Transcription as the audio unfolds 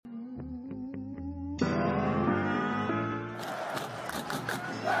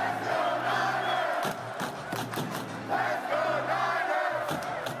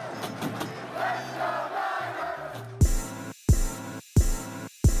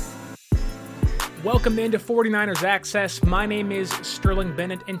Welcome into 49ers Access. My name is Sterling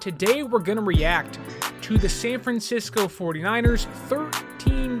Bennett, and today we're going to react to the San Francisco 49ers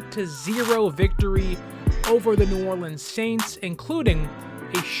 13-0 victory over the New Orleans Saints, including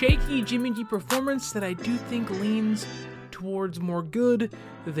a shaky Jimmy G performance that I do think leans towards more good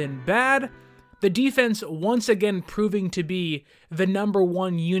than bad. The defense once again proving to be the number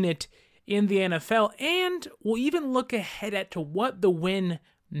one unit in the NFL, and we'll even look ahead at to what the win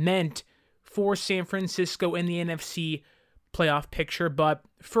meant for San Francisco in the NFC playoff picture. But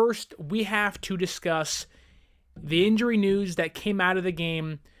first, we have to discuss the injury news that came out of the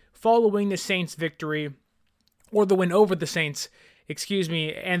game following the Saints victory, or the win over the Saints,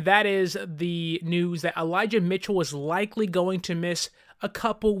 and that is the news that Elijah Mitchell is likely going to miss a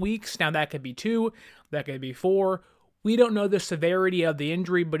couple weeks. Now, that could be 2, that could be 4. We don't know the severity of the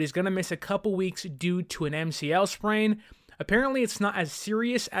injury, but he's going to miss a couple weeks due to an MCL sprain. Apparently, it's not as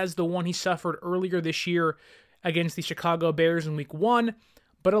serious as the one he suffered earlier this year against the Chicago Bears in Week 1,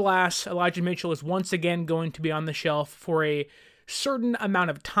 but alas, Elijah Mitchell is once again going to be on the shelf for a certain amount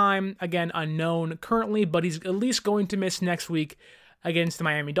of time, again, unknown currently, but he's at least going to miss next week against the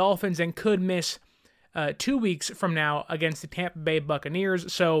Miami Dolphins and could miss 2 weeks from now against the Tampa Bay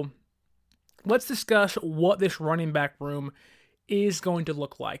Buccaneers. So let's discuss what this running back room is going to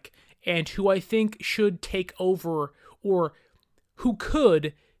look like and who I think should take over, or who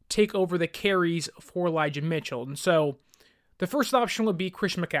could take over the carries for Elijah Mitchell. And so the first option would be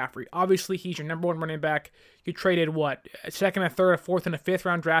Christian McCaffrey. Obviously, he's your number one running back. You traded, a second, a third, a fourth, and a fifth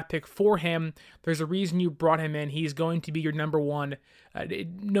round draft pick for him. There's a reason you brought him in. He's going to be your number one,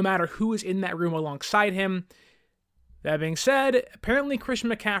 no matter who is in that room alongside him. That being said, apparently Christian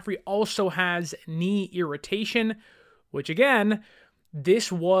McCaffrey also has knee irritation, which again,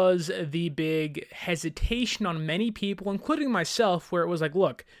 this was the big hesitation on many people, including myself, where it was like,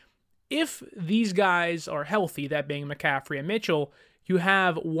 look, if these guys are healthy, that being McCaffrey and Mitchell, you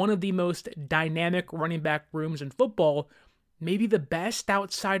have one of the most dynamic running back rooms in football, maybe the best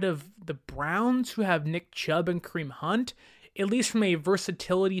outside of the Browns, who have Nick Chubb and Kareem Hunt, at least from a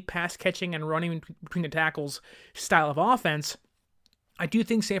versatility, pass catching and running between the tackles style of offense. I do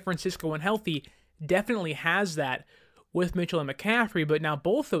think San Francisco, when healthy, definitely has that with Mitchell and McCaffrey, but now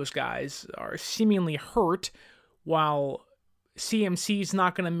both those guys are seemingly hurt. While CMC's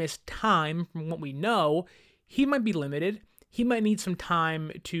not going to miss time from what we know, he might be limited. He might need some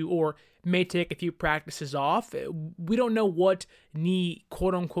time or may take a few practices off. We don't know what knee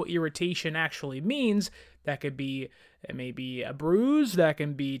quote-unquote irritation actually means. That could be maybe a bruise, that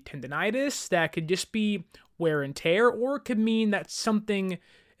can be tendonitis, that could just be wear and tear, or it could mean that something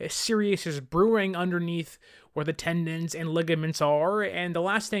serious is brewing underneath where the tendons and ligaments are, and the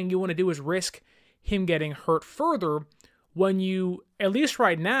last thing you want to do is risk him getting hurt further when you, at least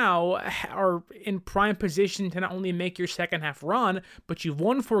right now, are in prime position to not only make your second half run, but you've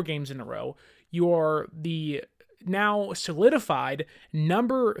won 4 games in a row. You're the now solidified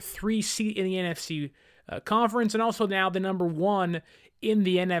number 3 seed in the NFC conference, and also now the number 1 in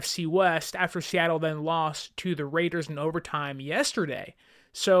the NFC West after Seattle then lost to the Raiders in overtime yesterday.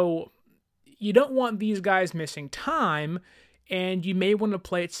 So you don't want these guys missing time, and you may want to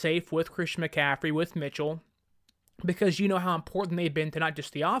play it safe with Christian McCaffrey, with Mitchell, because you know how important they've been to not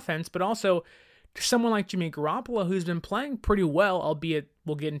just the offense, but also to someone like Jimmy Garoppolo, who's been playing pretty well, albeit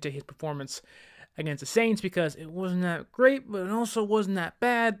we'll get into his performance against the Saints, because it wasn't that great, but it also wasn't that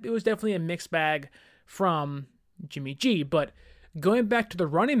bad. It was definitely a mixed bag from Jimmy G. But going back to the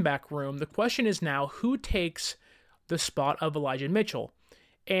running back room, the question is now, who takes the spot of Elijah Mitchell?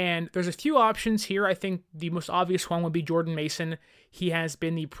 And there's a few options here. I think the most obvious one would be Jordan Mason. He has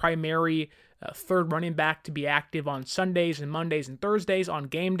been the primary third running back to be active on Sundays and Mondays and Thursdays on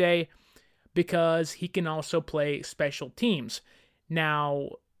game day, because he can also play special teams. Now,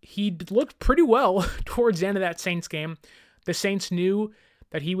 he looked pretty well towards the end of that Saints game. The Saints knew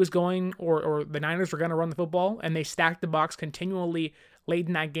that he was going, or the Niners were going to run the football, and they stacked the box continually late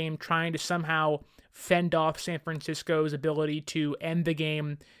in that game, trying to somehow fend off San Francisco's ability to end the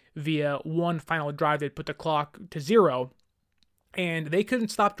game via one final drive that put the clock to 0. And they couldn't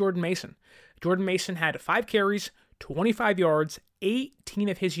stop Jordan Mason. Jordan Mason had 5 carries, 25 yards, 18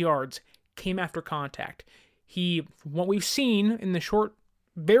 of his yards came after contact. What we've seen in the short,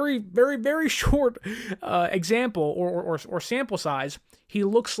 very, very, very short example or sample size, he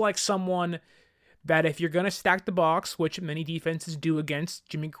looks like someone that if you're going to stack the box, which many defenses do against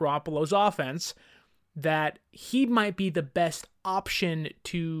Jimmy Garoppolo's offense, that he might be the best option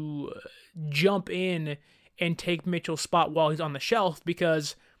to jump in and take Mitchell's spot while he's on the shelf,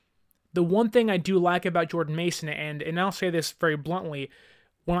 because the one thing I do like about Jordan Mason, and I'll say this very bluntly,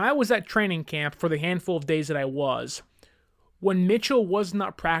 when I was at training camp for the handful of days that I was, when Mitchell was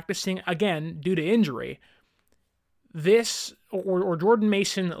not practicing, again, due to injury, this or Jordan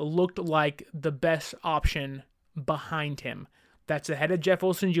Mason looked like the best option behind him. That's ahead of Jeff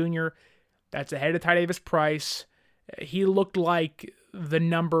Wilson Jr., that's ahead of Ty Davis Price. He looked like the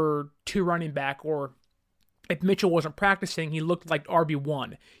number 2 running back, or if Mitchell wasn't practicing, he looked like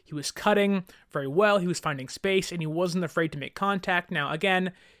RB1. He was cutting very well, he was finding space, and he wasn't afraid to make contact. Now,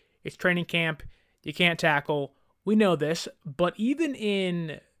 again, it's training camp, you can't tackle, we know this, but even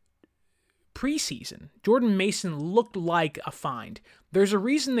in preseason, Jordan Mason looked like a find. There's a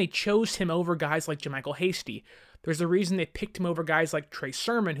reason they chose him over guys like JaMycal Hasty. There's a reason they picked him over guys like Trey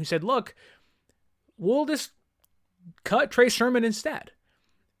Sermon, who said, look, we'll just cut Trey Sermon instead.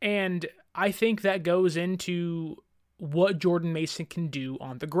 And I think that goes into what Jordan Mason can do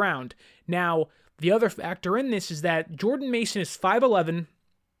on the ground. Now, the other factor in this is that Jordan Mason is 5'11",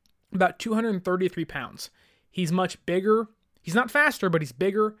 about 233 pounds. He's much bigger. He's not faster, but he's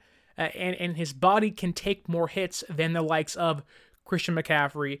bigger, and his body can take more hits than the likes of Christian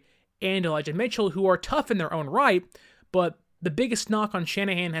McCaffrey and Elijah Mitchell, who are tough in their own right, but the biggest knock on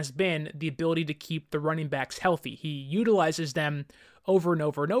Shanahan has been the ability to keep the running backs healthy. He utilizes them over and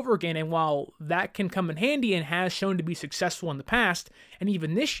over and over again, and while that can come in handy and has shown to be successful in the past, and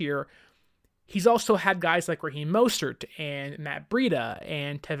even this year, he's also had guys like Raheem Mostert and Matt Breida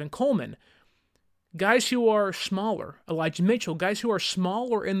and Tevin Coleman, guys who are smaller, Elijah Mitchell, guys who are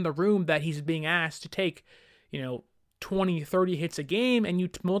smaller in the room that he's being asked to take, 20, 30 hits a game, and you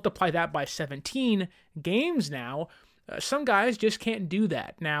multiply that by 17 games now. Some guys just can't do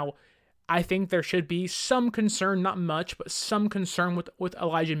that. Now, I think there should be some concern, not much, but some concern with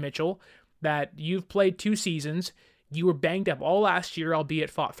Elijah Mitchell, that you've played 2 seasons, you were banged up all last year, albeit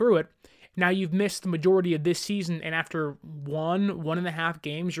fought through it. Now you've missed the majority of this season, and after 1.5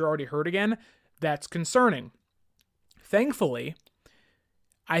 games, you're already hurt again. That's concerning. Thankfully,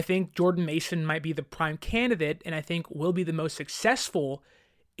 I think Jordan Mason might be the prime candidate, and I think will be the most successful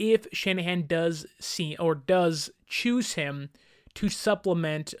if Shanahan does choose him to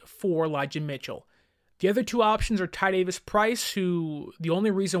supplement for Elijah Mitchell. The other 2 options are Ty Davis Price, who the only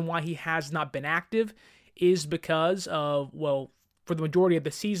reason why he has not been active is because of, for the majority of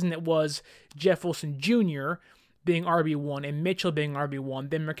the season, it was Jeff Wilson Jr. being RB1 and Mitchell being RB1.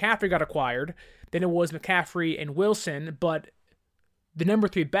 Then McCaffrey got acquired. Then it was McCaffrey and Wilson, but the number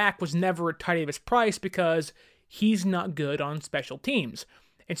 3 back was never Ty Davis Price because he's not good on special teams.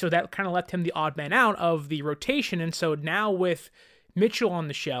 And so that kind of left him the odd man out of the rotation. And so now with Mitchell on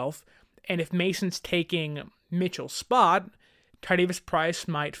the shelf, and if Mason's taking Mitchell's spot, Ty Davis Price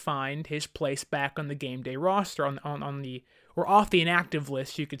might find his place back on the game day roster, or off the inactive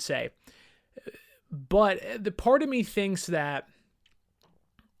list, you could say. But the part of me thinks that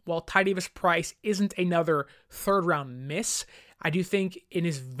while Ty Davis Price isn't another 3rd-round miss, I do think in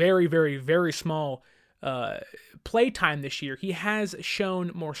his very, very, very small play time this year, he has shown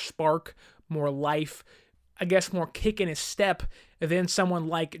more spark, more life, I guess more kick in his step than someone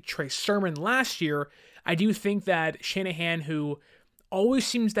like Trey Sermon last year. I do think that Shanahan, who always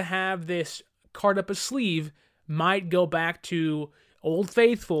seems to have this card up his sleeve, might go back to Old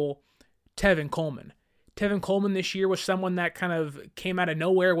Faithful Tevin Coleman. Tevin Coleman this year was someone that kind of came out of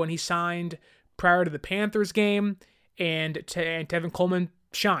nowhere when he signed prior to the Panthers game, and Tevin Coleman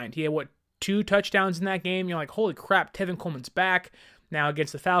shined. He had, 2 touchdowns in that game? You're like, holy crap, Tevin Coleman's back. Now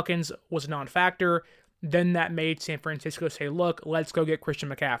against the Falcons was a non-factor. Then that made San Francisco say, look, let's go get Christian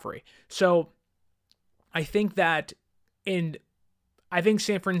McCaffrey. So I think San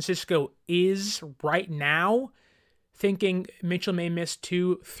Francisco is right now thinking Mitchell may miss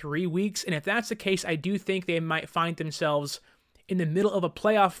 2-3 weeks. And if that's the case, I do think they might find themselves in the middle of a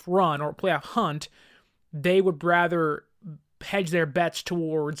playoff run or playoff hunt. They would rather hedge their bets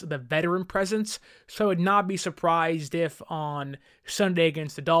towards the veteran presence. So I would not be surprised if on Sunday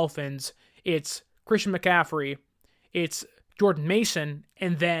against the Dolphins, it's Christian McCaffrey, it's Jordan Mason,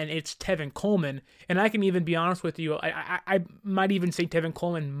 and then it's Tevin Coleman. And I can even be honest with you, I might even say Tevin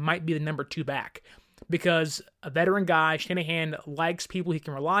Coleman might be the number 2 back, because a veteran guy, Shanahan likes people he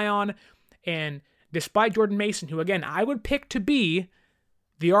can rely on. And despite Jordan Mason, who again I would pick to be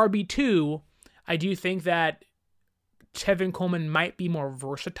the RB2, I do think that Tevin Coleman might be more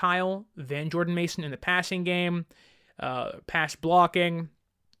versatile than Jordan Mason in the passing game, pass blocking,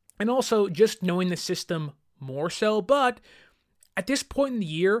 and also just knowing the system more so. But at this point in the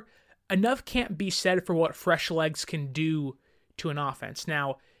year, enough can't be said for what fresh legs can do to an offense.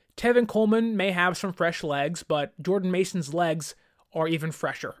 Now, Tevin Coleman may have some fresh legs, but Jordan Mason's legs are even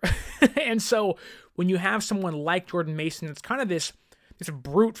fresher. And so when you have someone like Jordan Mason, it's kind of this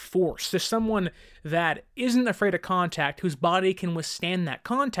brute force, just someone that isn't afraid of contact, whose body can withstand that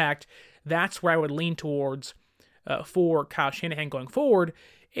contact. That's where I would lean towards for Kyle Shanahan going forward.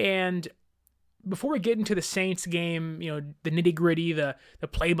 And before we get into the Saints game, the nitty-gritty, the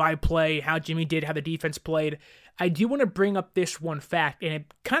play-by-play, how Jimmy did, how the defense played, I do want to bring up this one fact, and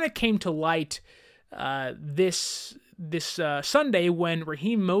it kind of came to light this Sunday when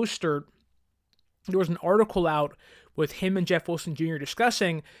Raheem Mostert, there was an article out with him and Jeff Wilson Jr.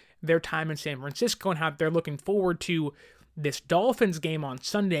 discussing their time in San Francisco and how they're looking forward to this Dolphins game on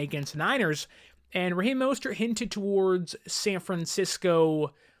Sunday against the Niners. And Raheem Mostert hinted towards San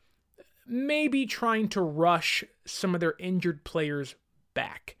Francisco maybe trying to rush some of their injured players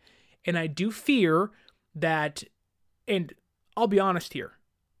back. And I do fear that, and I'll be honest here,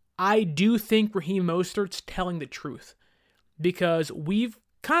 I do think Raheem Mostert's telling the truth, because we've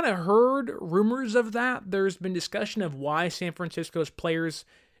kind of heard rumors of that. There's been discussion of why San Francisco's players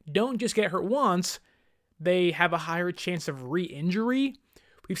don't just get hurt once, they have a higher chance of re-injury.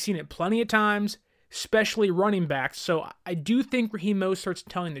 We've seen it plenty of times, especially running backs. So I do think Raheem Mostert's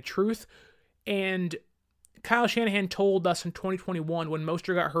telling the truth. And Kyle Shanahan told us in 2021 when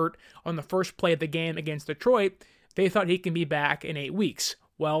Mostert got hurt on the first play of the game against Detroit, they thought he can be back in 8 weeks.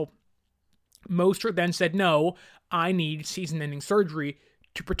 Well, Mostert then said, no, I need season-ending surgery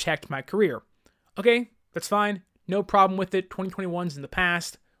to protect my career. Okay, that's fine. No problem with it. 2021's in the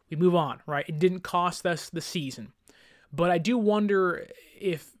past. We move on, right? It didn't cost us the season. But I do wonder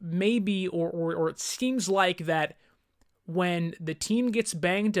if maybe, or it seems like that when the team gets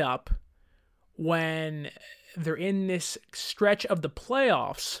banged up, when they're in this stretch of the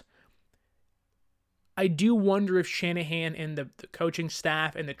playoffs, I do wonder if Shanahan and the coaching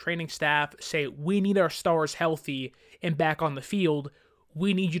staff and the training staff say, we need our stars healthy and back on the field.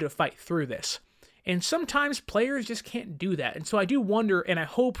 We need you to fight through this. And sometimes players just can't do that. And so I do wonder, and I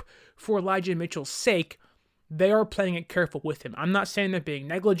hope for Elijah Mitchell's sake, they are playing it careful with him. I'm not saying they're being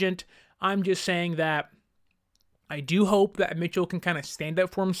negligent. I'm just saying that I do hope that Mitchell can kind of stand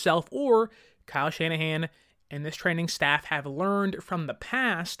up for himself, or Kyle Shanahan and this training staff have learned from the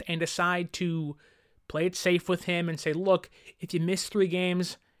past and decide to play it safe with him and say, look, if you miss 3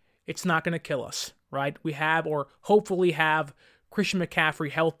 games, it's not going to kill us, right? We have, or hopefully have, Christian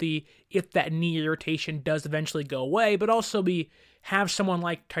McCaffrey healthy if that knee irritation does eventually go away, but also have someone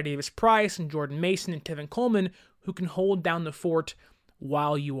like Tre'Davious Price and Jordan Mason and Tevin Coleman who can hold down the fort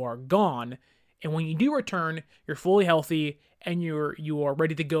while you are gone. And when you do return, you're fully healthy and you are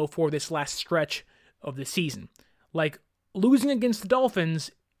ready to go for this last stretch of the season. Like, losing against the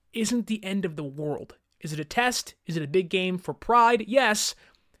Dolphins isn't the end of the world. Is it a test? Is it a big game for pride? Yes,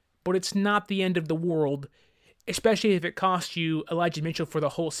 but it's not the end of the world, especially if it costs you Elijah Mitchell for the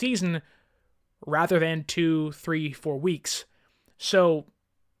whole season rather than 2, 3, 4 weeks. So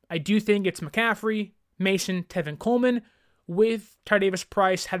I do think it's McCaffrey, Mason, Tevin Coleman, with Tre'Davious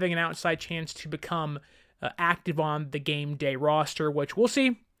Price having an outside chance to become active on the game day roster, which we'll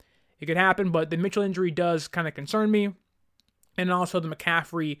see. It could happen, but the Mitchell injury does kind of concern me. And also the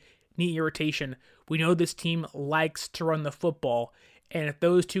McCaffrey knee irritation. We know this team likes to run the football, and if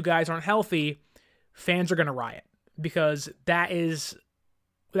those 2 guys aren't healthy, fans are going to riot, because that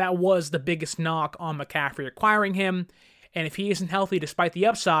was the biggest knock on McCaffrey acquiring him. And if he isn't healthy despite the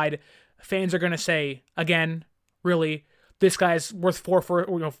upside, fans are going to say, again, really, this guy's worth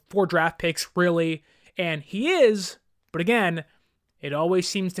 4 draft picks, really? And he is, but again, it always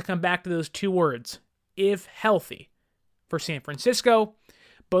seems to come back to those 2 words, if healthy, for San Francisco.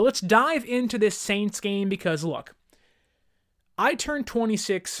 But let's dive into this Saints game, because look, I turned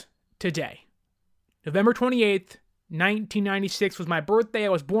 26 today. November 28th, 1996 was my birthday. I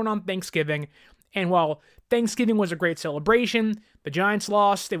was born on Thanksgiving. And while Thanksgiving was a great celebration, the Giants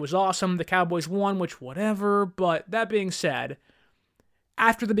lost. It was awesome. The Cowboys won, which whatever. But that being said,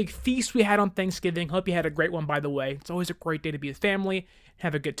 after the big feast we had on Thanksgiving, hope you had a great one, by the way. It's always a great day to be with family,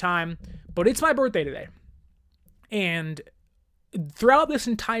 have a good time. But it's my birthday today. And throughout this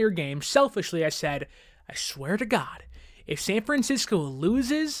entire game, selfishly, I said, I swear to God, if San Francisco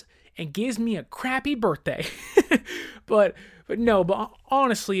loses and gives me a crappy birthday, but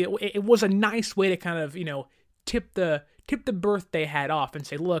honestly, it was a nice way to kind of, tip the birthday hat off and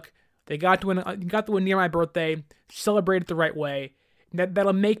say, look, they got to win near my birthday, celebrate it the right way.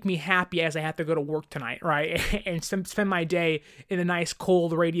 That'll make me happy as I have to go to work tonight, right? And spend my day in a nice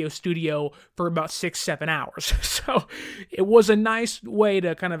cold radio studio for about 6-7 hours. So it was a nice way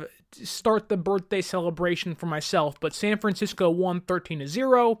to kind of start the birthday celebration for myself. But San Francisco won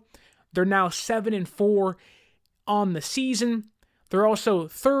 13-0. They're now 7-4 on the season. They're also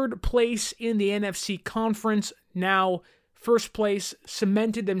 3rd place in the NFC Conference, now first place,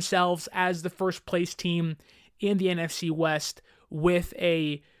 cemented themselves as the first place team in the NFC West with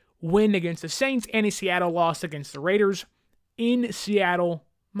a win against the Saints and a Seattle loss against the Raiders in Seattle,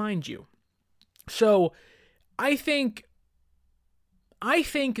 mind you. So I think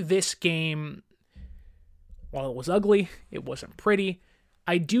this game, while it was ugly, it wasn't pretty.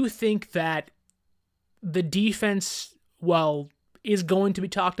 I do think that the defense, while is going to be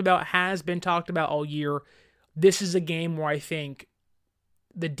talked about, has been talked about all year. This is a game where I think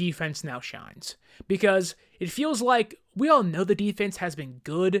the defense now shines. Because it feels like we all know the defense has been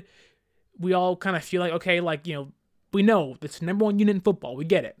good. We all kind of feel like, okay, we know it's the number one unit in football. We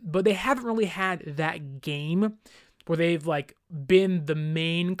get it. But they haven't really had that game where they've been the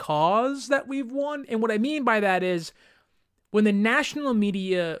main cause that we've won. And what I mean by that is when the national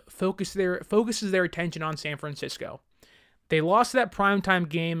media focuses their attention on San Francisco. They lost that primetime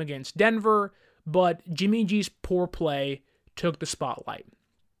game against Denver, but Jimmy G's poor play took the spotlight.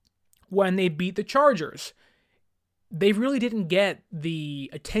 When they beat the Chargers, they really didn't get the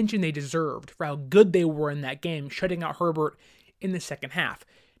attention they deserved for how good they were in that game, shutting out Herbert in the second half.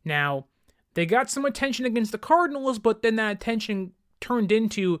 Now, they got some attention against the Cardinals, but then that attention turned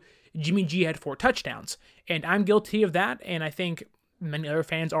into Jimmy G had 4 touchdowns. And I'm guilty of that, and I think many other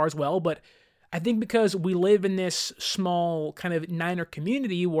fans are as well, but I think because we live in this small kind of Niner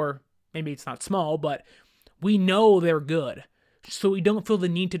community where maybe it's not small, but we know they're good. So we don't feel the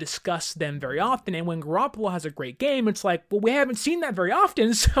need to discuss them very often. And when Garoppolo has a great game, it's like, well, we haven't seen that very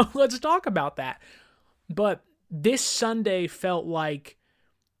often, so let's talk about that. But this Sunday felt like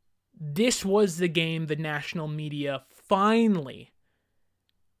this was the game the national media finally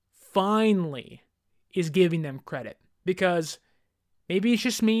is giving them credit. Because maybe it's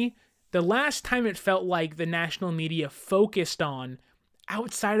just me, the last time it felt like the national media focused on,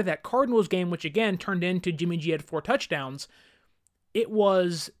 outside of that Cardinals game, which again turned into Jimmy G had 4 touchdowns, it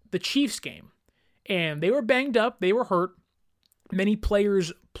was the Chiefs game. And they were banged up, they were hurt. Many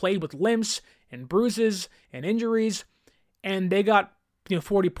players played with limps and bruises and injuries, and they got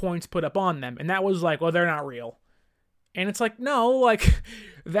 40 points put up on them. And that was like, well, they're not real. And it's like, no,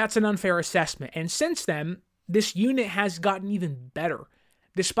 that's an unfair assessment. And since then, this unit has gotten even better,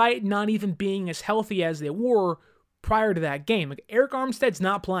 despite not even being as healthy as they were prior to that game. Eric Armstead's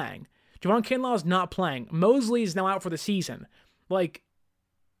not playing. Javon Kinlaw's not playing. Mosley is now out for the season.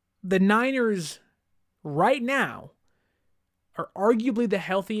 The Niners right now are arguably the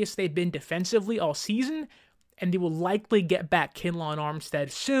healthiest they've been defensively all season, and they will likely get back Kinlaw and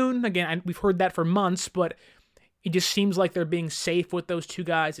Armstead soon. Again, we've heard that for months, but it just seems like they're being safe with those two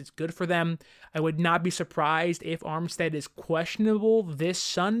guys. It's good for them. I would not be surprised if Armstead is questionable this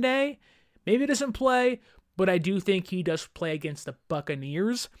Sunday. Maybe he doesn't play, but I do think he does play against the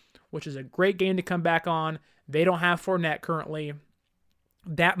Buccaneers, which is a great game to come back on. They don't have Fournette currently.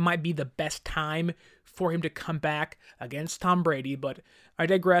 That might be the best time for him to come back against Tom Brady, but I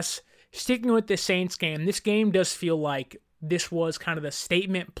digress. Sticking with the Saints game, this game does feel like this was kind of the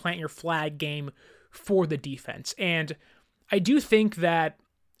statement, plant your flag game for the defense. And I do think that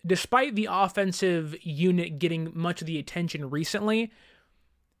despite the offensive unit getting much of the attention recently,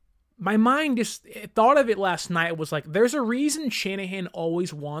 my mind just thought of it last night was like, there's a reason Shanahan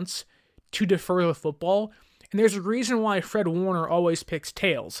always wants to defer the football, and there's a reason why Fred Warner always picks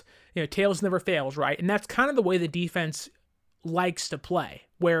tails. Tails never fails, right? And that's kind of the way the defense likes to play,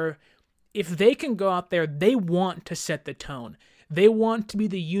 where if they can go out there, they want to set the tone. They want to be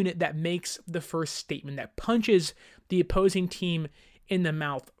the unit that makes the first statement, that punches the opposing team in the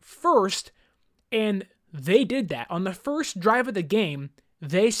mouth first, and they did that. On the first drive of the game,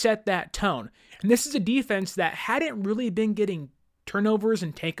 they set that tone. And this is a defense that hadn't really been getting turnovers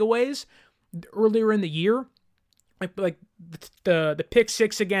and takeaways earlier in the year. Like the pick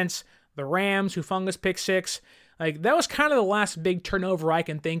six against the Rams, Hufanga's pick six, that was kind of the last big turnover I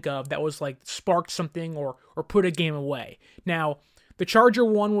can think of that was sparked something or put a game away. Now, the Charger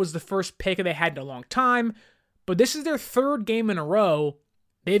one was the first pick they had in a long time, but this is their third game in a row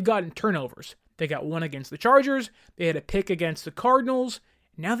they've gotten turnovers. They got one against the Chargers, they had a pick against the Cardinals,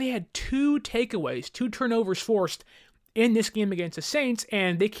 now they had 2 takeaways, 2 turnovers forced in this game against the Saints,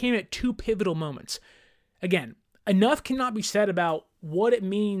 and they came at 2 pivotal moments. Again, enough cannot be said about what it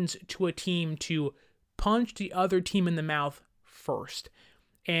means to a team to punch the other team in the mouth first.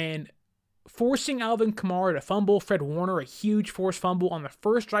 And forcing Alvin Kamara to fumble, Fred Warner a huge forced fumble on the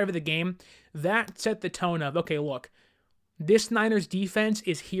first drive of the game, that set the tone of, okay, look, this Niners defense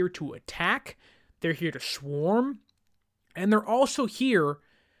is here to attack, they're here to swarm, and they're also here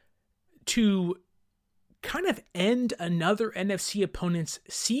to kind of end another NFC opponent's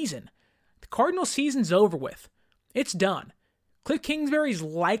season. The Cardinals season's over with. It's done. Cliff Kingsbury's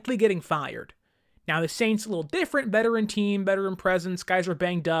likely getting fired. Now, the Saints a little different, better in team, better in presence. Guys are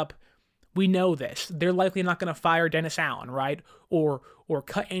banged up. We know this. They're likely not going to fire Dennis Allen, right? Or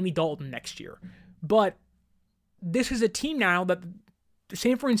cut Andy Dalton next year. But this is a team now that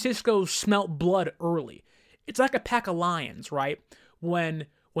San Francisco smelt blood early. It's like a pack of lions, right? When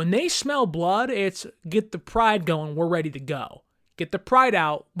they smell blood, it's get the pride going, we're ready to go. Get the pride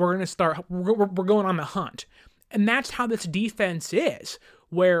out, we're going on the hunt. And that's how this defense is,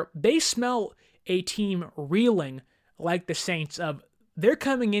 where they smell a team reeling like the Saints of, they're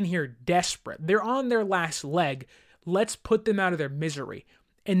coming in here desperate. They're on their last leg. Let's put them out of their misery.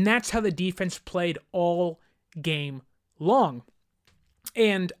 And that's how the defense played all game long.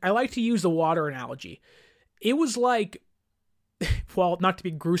 And I like to use the water analogy. It was like, well, not to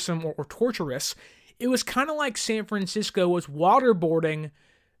be gruesome or torturous, it was kind of like San Francisco was waterboarding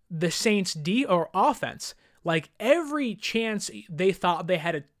the Saints' offense. Like every chance they thought they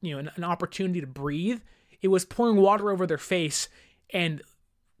had an opportunity to breathe, it was pouring water over their face and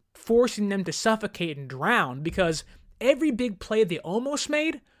forcing them to suffocate and drown, because every big play they almost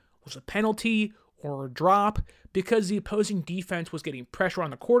made was a penalty or a drop because the opposing defense was getting pressure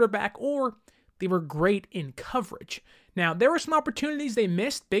on the quarterback or they were great in coverage. Now, there were some opportunities they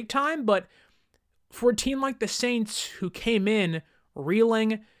missed big time, but for a team like the Saints who came in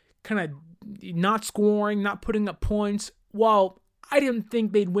reeling, kind of not scoring, not putting up points, while I didn't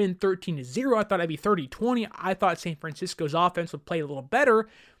think they'd win 13-0. I thought it'd be 30-20. I thought San Francisco's offense would play a little better.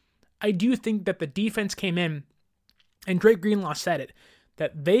 I do think that the defense came in, and Drake Greenlaw said it,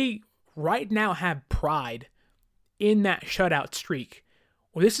 that they right now have pride in that shutout streak.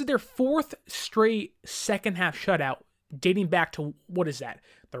 Well, this is their fourth straight second half shutout, dating back to, what is that?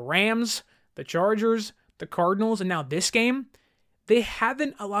 The Rams, the Chargers, the Cardinals, and now this game. They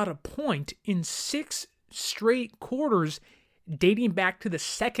haven't allowed a point in 6 straight quarters, dating back to the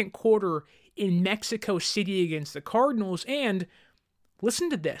second quarter in Mexico City against the Cardinals. And listen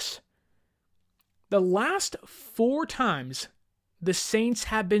to this. The last 4 times the Saints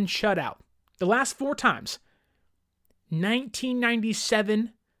have been shut out, the last 4 times,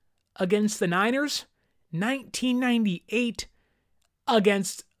 1997 against the Niners, 1998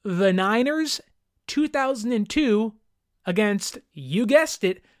 against the Niners, 2002 against, you guessed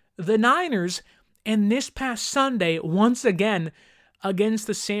it, the Niners, and this past Sunday, once again, against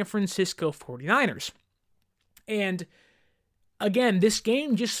the San Francisco 49ers. And again, this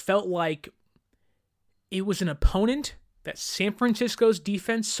game just felt like it was an opponent that San Francisco's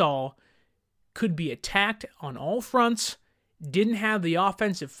defense saw could be attacked on all fronts, didn't have the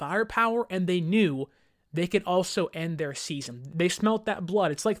offensive firepower, and they knew they could also end their season. They smelt that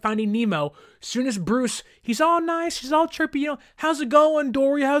blood. It's like Finding Nemo. As soon as Bruce, he's all nice, he's all chirpy, how's it going,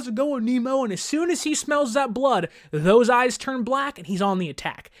 Dory? How's it going, Nemo? And as soon as he smells that blood, those eyes turn black and he's on the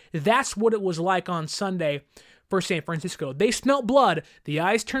attack. That's what it was like on Sunday for San Francisco. They smelt blood, the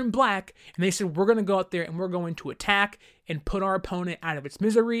eyes turned black, and they said, we're going to go out there and we're going to attack and put our opponent out of its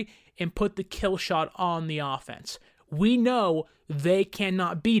misery and put the kill shot on the offense. We know they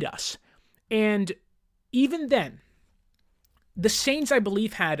cannot beat us. And even then, the Saints, I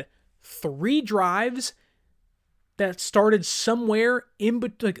believe, had 3 drives that started somewhere in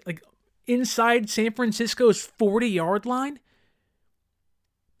like inside San Francisco's 40-yard line.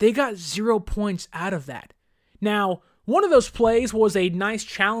 They got 0 points out of that. Now, one of those plays was a nice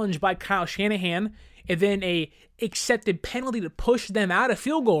challenge by Kyle Shanahan, and then a accepted penalty to push them out of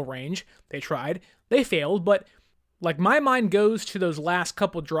field goal range. They tried. They failed, but like my mind goes to those last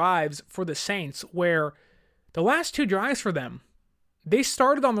couple drives for the Saints, where the last 2 drives for them, they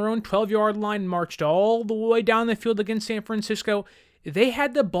started on their own 12-yard line, marched all the way down the field against San Francisco. They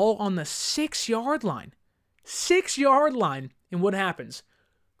had the ball on the 6-yard line. 6-yard line. And what happens?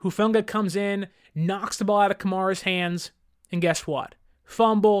 Hufanga comes in, knocks the ball out of Kamara's hands, and guess what?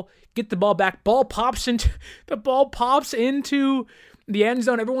 Fumble, get the ball back, ball pops into the end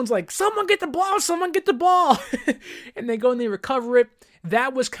zone. Everyone's like, someone get the ball, and they go and they recover it.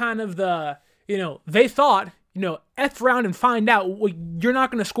 That was kind of the, they thought, F around and find out, well, you're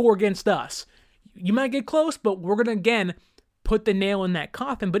not going to score against us. You might get close, but we're going to, again, put the nail in that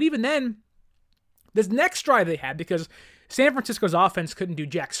coffin. But even then, this next drive they had, because San Francisco's offense couldn't do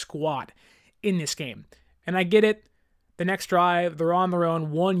jack squat in this game. And I get it. The next drive, they're on their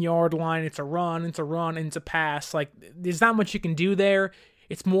own 1-yard line. It's a run, and it's a pass. Like, there's not much you can do there.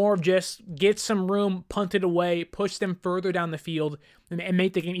 It's more of just get some room, punt it away, push them further down the field, and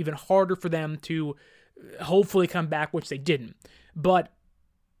make the game even harder for them to hopefully come back, which they didn't. But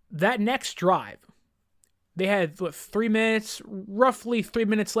that next drive, they had, roughly 3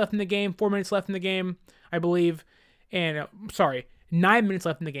 minutes left in the game, 4 minutes left in the game, I believe. And, 9 minutes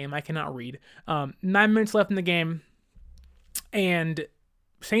left in the game. I cannot read. 9 minutes left in the game. And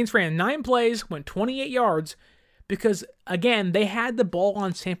Saints ran 9 plays, went 28 yards, because, again, they had the ball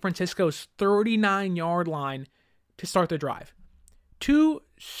on San Francisco's 39-yard line to start the drive. 2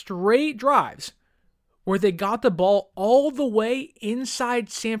 straight drives where they got the ball all the way inside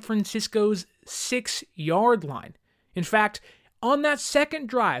San Francisco's 6-yard line. In fact, on that second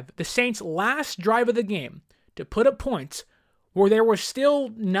drive, the Saints' last drive of the game, to put up points, where there were still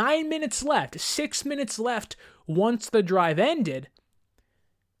 9 minutes left, 6 minutes left once the drive ended,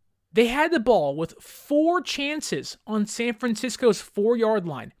 they had the ball with 4 chances on San Francisco's 4-yard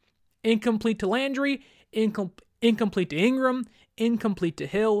line. Incomplete to Landry, incomplete to Ingram, incomplete to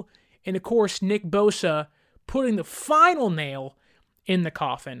Hill, and of course Nick Bosa putting the final nail in the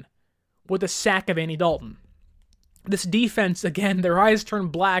coffin with a sack of Andy Dalton. This defense, again, their eyes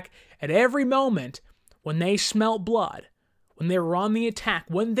turned black at every moment when they smelled blood, when they were on the attack,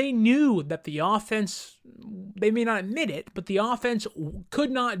 when they knew that the offense, they may not admit it, but the offense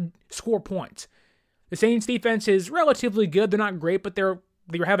could not score points. The Saints defense is relatively good. They're not great, but they're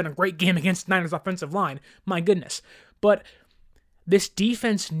having a great game against the Niners offensive line. My goodness. But this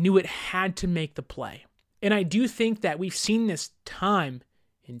defense knew it had to make the play. And I do think that we've seen this time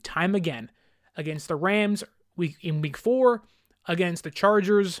and time again against the Rams in week 4, against the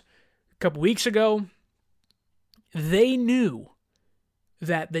Chargers a couple weeks ago. They knew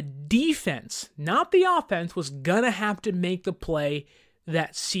that the defense, not the offense, was going to have to make the play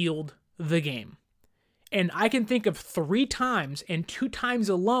that sealed the game. And I can think of 3 times, and 2 times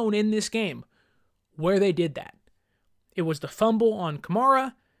alone in this game, where they did that. It was the fumble on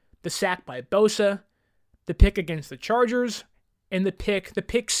Kamara, the sack by Bosa, the pick against the Chargers, and the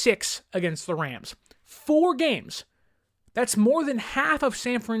pick 6 against the Rams. 4 games. That's more than half of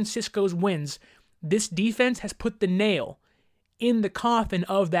San Francisco's wins. This defense has put the nail in the coffin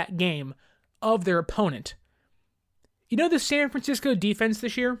of that game, of their opponent. You know, the San Francisco defense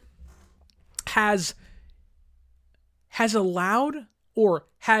this year has allowed or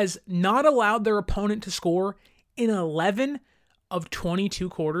has not allowed their opponent to score in 11 of 22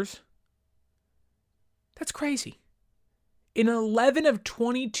 quarters. That's crazy. In 11 of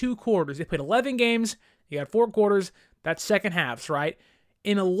 22 quarters, they played 11 games, you got 4 quarters, that's second halves, right?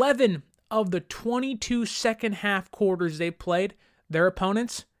 In 11 of the 22 second half quarters they played, their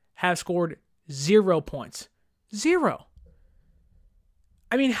opponents have scored 0 points. 0.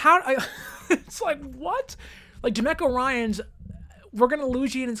 I mean, it's like, what? Like, DeMeco Ryans, we're going to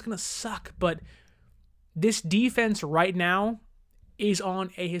lose you and it's going to suck, but this defense right now is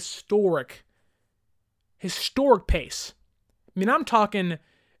on a historic pace. I mean, I'm talking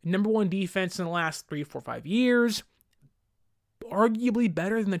number 1 defense in the last 3, 4, 5 years, arguably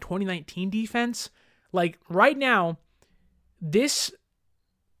better than the 2019 defense. Like, right now, this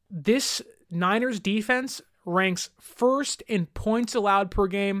Niners defense ranks first in points allowed per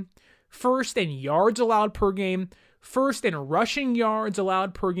game, first in yards allowed per game, first in rushing yards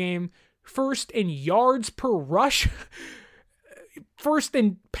allowed per game, first in yards per rush, first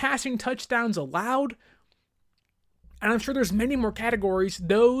in passing touchdowns allowed. And I'm sure there's many more categories,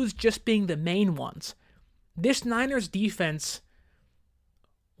 those just being the main ones. This Niners defense,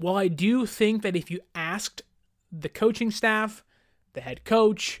 while I do think that if you asked the coaching staff, the head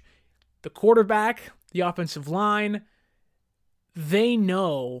coach, the quarterback, the offensive line, they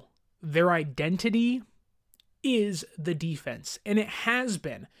know their identity is the defense, and it has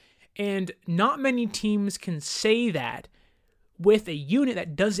been. And not many teams can say that with a unit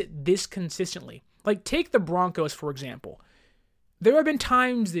that does it this consistently. Like, take the Broncos, for example. There have been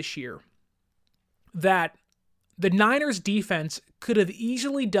times this year that the Niners defense could have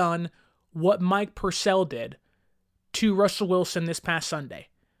easily done what Mike Purcell did to Russell Wilson this past Sunday.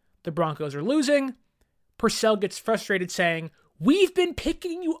 The Broncos are losing. Purcell gets frustrated saying, "We've been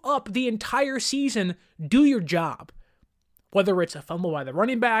picking you up the entire season. Do your job." Whether it's a fumble by the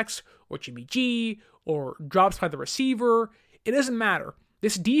running backs, or Jimmy G, or drops by the receiver, it doesn't matter.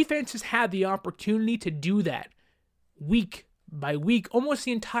 This defense has had the opportunity to do that week by week, almost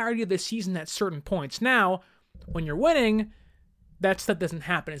the entirety of the season at certain points. Now, when you're winning, that stuff doesn't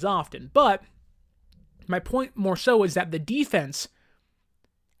happen as often. But my point more so is that the defense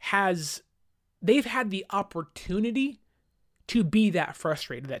they've had the opportunity to be that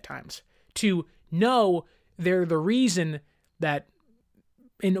frustrated at times, to know they're the reason that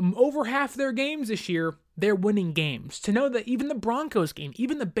in over half their games this year, they're winning games. To know that even the Broncos game,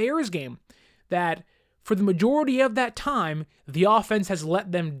 even the Bears game, that for the majority of that time, the offense has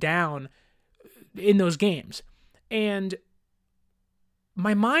let them down in those games. And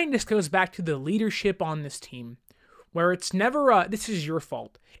my mind just goes back to the leadership on this team, where it's never, this is your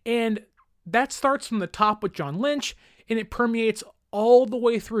fault. And that starts from the top with John Lynch, and it permeates all the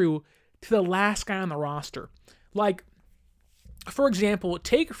way through to the last guy on the roster. Like, for example,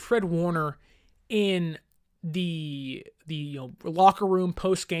 take Fred Warner in the locker room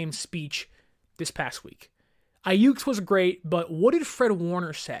post-game speech this past week. Ayuk's was great, but what did Fred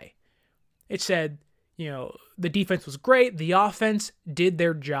Warner say? It said, the defense was great, the offense did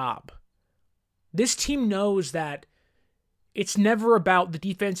their job. This team knows that it's never about the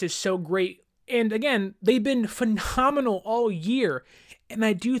defense is so great. And again, they've been phenomenal all year. And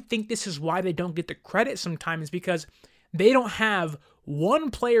I do think this is why they don't get the credit sometimes, because they don't have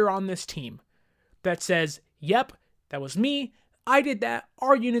one player on this team that says, yep, that was me, I did that,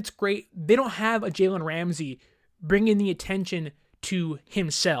 our unit's great. They don't have a Jalen Ramsey bringing the attention to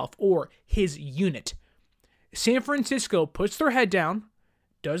himself or his unit. San Francisco puts their head down,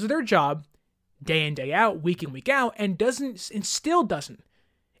 does their job, day in, day out, week in, week out, and still doesn't,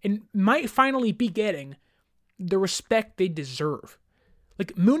 and might finally be getting the respect they deserve.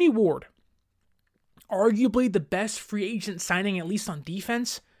 Like Mooney Ward, arguably the best free agent signing, at least on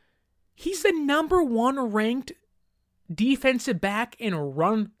defense. He's the number 1 ranked defensive back in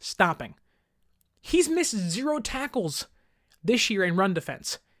run stopping. He's missed 0 tackles this year in run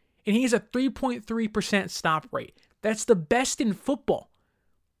defense, and he has a 3.3% stop rate. That's the best in football.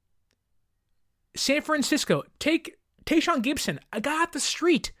 San Francisco, take Tayshaun Gibson, a guy off the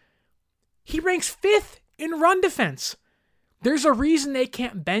street. He ranks 5th in run defense. There's a reason they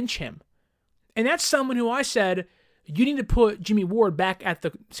can't bench him. And that's someone who I said, you need to put Jimmy Ward back at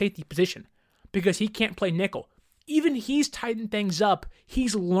the safety position because he can't play nickel. Even he's tightened things up.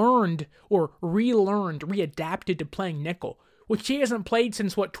 He's learned or relearned, readapted to playing nickel, which he hasn't played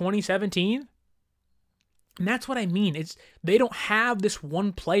since, 2017? And that's what I mean. They don't have this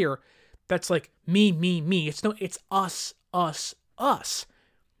one player that's like me. It's us.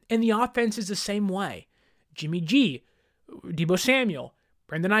 And the offense is the same way. Jimmy G, Deebo Samuel,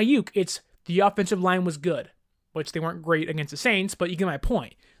 Brandon Ayuk. It's the offensive line was good, which they weren't great against the Saints, but you get my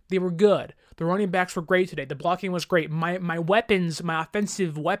point. They were good. The running backs were great today. The blocking was great. My weapons, my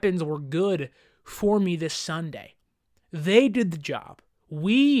offensive weapons were good for me this Sunday. They did the job.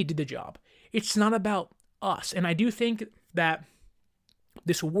 We did the job. It's not about us. And I do think that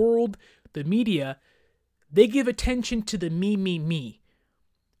this world, the media, they give attention to the me.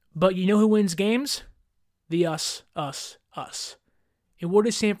 But you know who wins games? The us. And what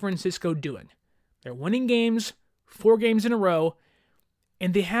is San Francisco doing? They're winning games, 4 games in a row,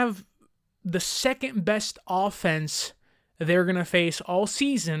 and they have the second best offense they're going to face all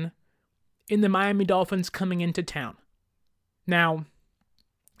season in the Miami Dolphins coming into town. Now,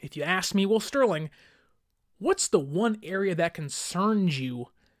 if you ask me, well, Sterling, what's the one area that concerns you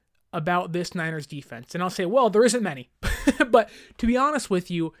about this Niners defense? And I'll say, well, there isn't many. But to be honest with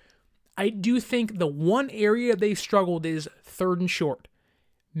you, I do think the one area they've struggled is 3rd and short.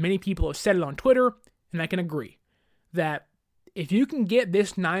 Many people have said it on Twitter, and I can agree that if you can get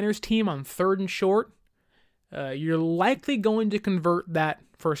this Niners team on 3rd and short, you're likely going to convert that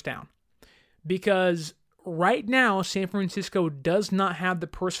first down. Because right now, San Francisco does not have the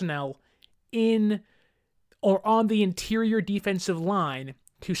personnel in or on the interior defensive line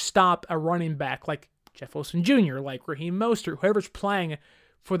to stop a running back like Jeff Wilson Jr., like Raheem Mostert, whoever's playing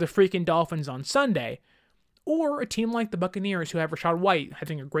for the freaking Dolphins on Sunday, or a team like the Buccaneers who have Rachaad White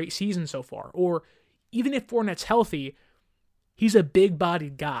having a great season so far, or even if Fournette's healthy, he's a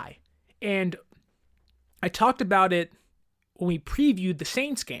big-bodied guy. And I talked about it when we previewed the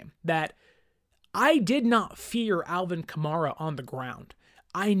Saints game, that I did not fear Alvin Kamara on the ground.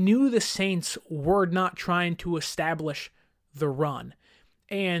 I knew the Saints were not trying to establish the run.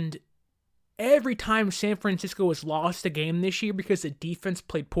 And every time San Francisco has lost a game this year because the defense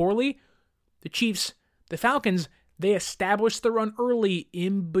played poorly, the Chiefs, the Falcons, they established the run early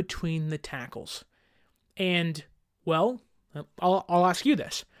in between the tackles. And, well, I'll ask you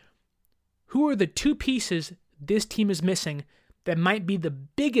this. Who are the 2 pieces this team is missing that might be the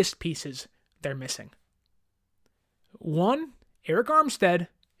biggest pieces they're missing? 1, Eric Armstead,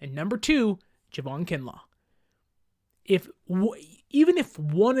 and number 2, Javon Kinlaw. Even if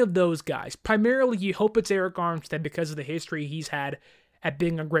one of those guys, primarily you hope it's Eric Armstead because of the history he's had at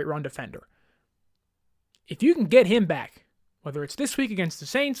being a great run defender. If you can get him back, whether it's this week against the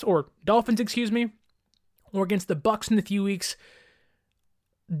Saints or Dolphins, or against the Bucs in a few weeks,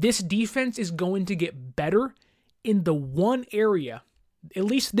 this defense is going to get better in the one area, at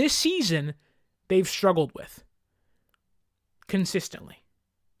least this season, they've struggled with consistently.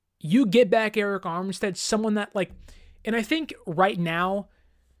 You get back Eric Armstead, someone that and I think right now,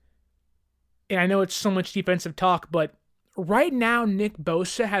 and I know it's so much defensive talk, but right now Nick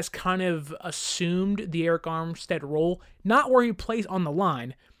Bosa has kind of assumed the Arik Armstead role, not where he plays on the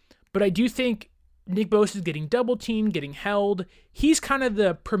line, but I do think Nick Bosa is getting double teamed, getting held. He's kind of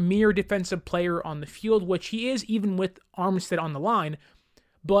the premier defensive player on the field, which he is even with Armstead on the line.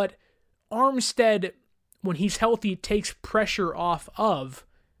 But Armstead, when he's healthy, takes pressure off of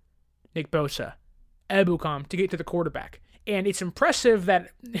Nick Bosa, Ebukam, to get to the quarterback. And it's impressive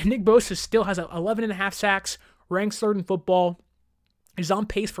that Nick Bosa still has 11.5 sacks, ranks third in football, is on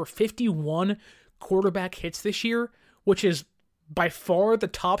pace for 51 quarterback hits this year, which is by far the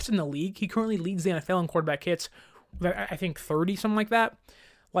tops in the league. He currently leads the NFL in quarterback hits, I think 30, something like that.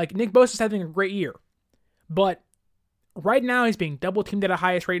 Like, Nick Bosa's having a great year. But right now, he's being double-teamed at a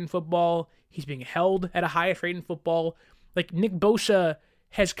highest rate in football. He's being held at a highest rate in football. Like, Nick Bosa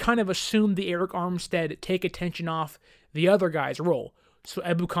has kind of assumed the Arik Armstead take attention off the other guy's role. So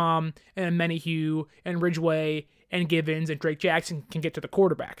Ebukam and Menahue and Ridgeway and Givens and Drake Jackson can get to the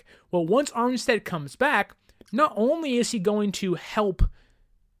quarterback. Well, once Armstead comes back, not only is he going to help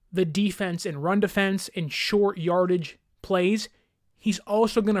the defense in run defense in short yardage plays, he's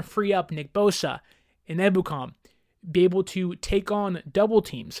also going to free up Nick Bosa and Ebukam, be able to take on double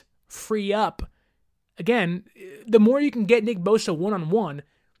teams, free up. Again, the more you can get Nick Bosa one-on-one,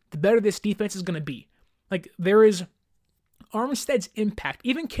 the better this defense is going to be. Like, there is Armstead's impact,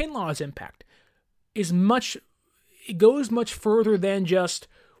 even Kinlaw's impact, it goes much further than just,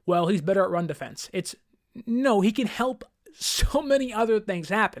 well, he's better at run defense. No, he can help so many other things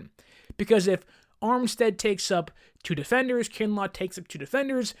happen. Because if Armstead takes up 2 defenders, Kinlaw takes up 2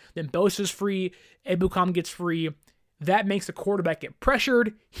 defenders, then Bosa's free, Ebukam gets free, that makes the quarterback get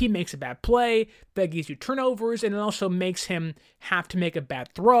pressured, he makes a bad play, that gives you turnovers, and it also makes him have to make a bad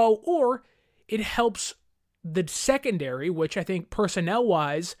throw, or it helps the secondary, which I think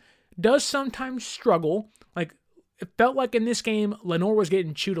personnel-wise does sometimes struggle. Like, it felt like in this game, Lenoir was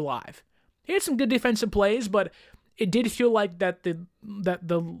getting chewed alive. He had some good defensive plays, but it did feel like that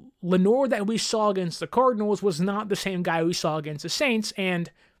the Lenoir that we saw against the Cardinals was not the same guy we saw against the Saints,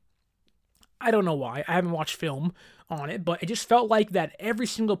 and I don't know why. I haven't watched film on it, but it just felt like that every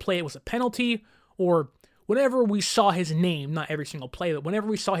single play it was a penalty, or whenever we saw his name, not every single play, but whenever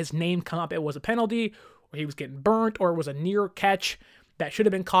we saw his name come up, it was a penalty, or he was getting burnt, or it was a near catch that should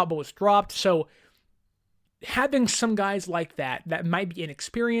have been caught but was dropped. So having some guys like that might be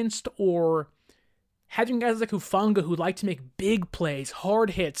inexperienced, or having guys like Hufanga who like to make big plays,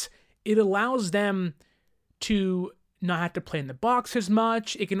 hard hits, it allows them to not have to play in the box as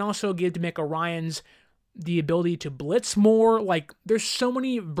much. It can also give DeMeco Ryans the ability to blitz more. Like, there's so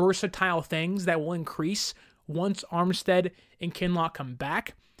many versatile things that will increase once Armstead and Kinlaw come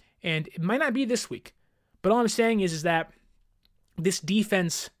back. And it might not be this week. But all I'm saying is that this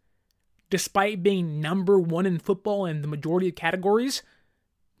defense, despite being number 1 in football in the majority of categories,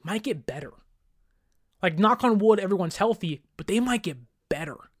 might get better. Like, knock on wood, everyone's healthy, but they might get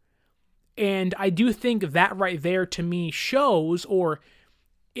better. And I do think that right there to me shows, or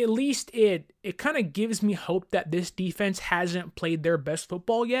at least it kind of gives me hope that this defense hasn't played their best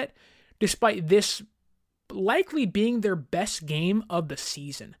football yet, despite this likely being their best game of the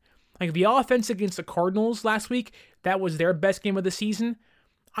season. Like, the offense against the Cardinals last week, that was their best game of the season.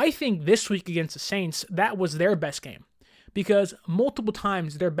 I think this week against the Saints, that was their best game. Because multiple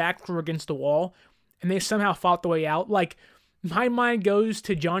times their backs were against the wall, and they somehow fought the way out. Like, my mind goes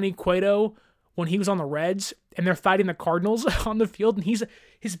to Johnny Cueto when he was on the Reds, and they're fighting the Cardinals on the field, and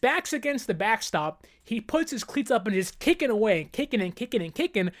his back's against the backstop. He puts his cleats up and is kicking away, kicking and kicking and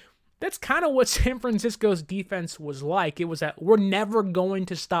kicking. That's kind of what San Francisco's defense was like. It was that we're never going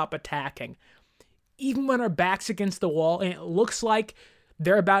to stop attacking. Even when our back's against the wall, and it looks like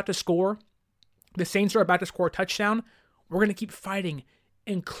they're about to score, the Saints are about to score a touchdown, we're going to keep fighting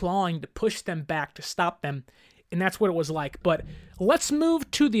and clawing to push them back, to stop them. And that's what it was like. But let's move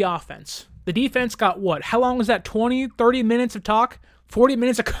to the offense. The defense got what? How long was that? 20, 30 minutes of talk? 40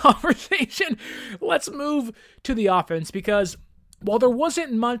 minutes of conversation? Let's move to the offense, because while there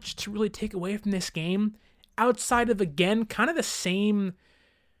wasn't much to really take away from this game, outside of, again, kind of the same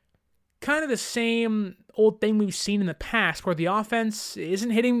old thing we've seen in the past, where the offense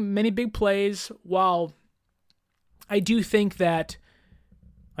isn't hitting many big plays, while I do think that,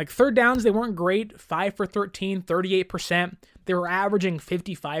 like, third downs, they weren't great. 5 for 13, 38%. They were averaging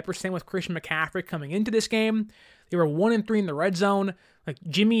 55% with Christian McCaffrey coming into this game. They were 1-3 in the red zone. Like,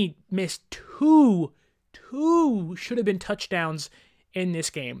 Jimmy missed two should have been touchdowns in this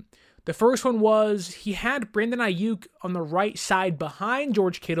game. The first one was he had Brandon Ayuk on the right side behind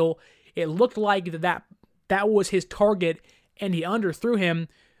George Kittle. It looked like that was his target, and he underthrew him.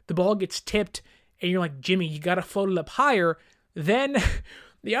 the ball gets tipped, and you're like, Jimmy, you got to float it up higher. Then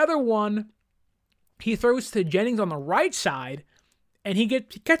the other one, he throws to Jennings on the right side, and he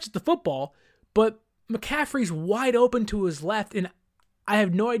catches the football, but McCaffrey's wide open to his left, and I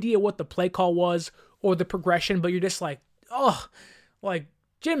have no idea what the play call was or the progression, but you're just like, oh, like,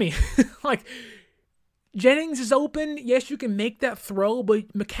 Jimmy, like, Jennings is open. Yes, you can make that throw,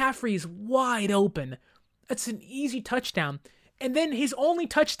 but McCaffrey is wide open. That's an easy touchdown. And then his only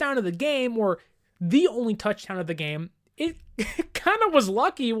touchdown of the game, or the only touchdown of the game, it kind of was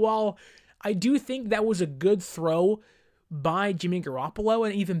lucky. While I do think that was a good throw by Jimmy Garoppolo,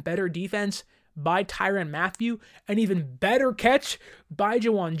 and even better defense by Tyrann Mathieu, an even better catch by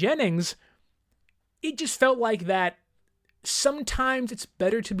Jauan Jennings, it just felt like that sometimes it's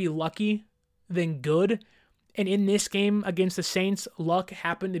better to be lucky than good. And in this game against the Saints, luck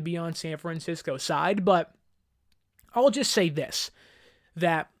happened to be on San Francisco's side. But I'll just say this,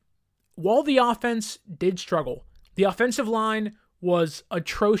 that while the offense did struggle, the offensive line was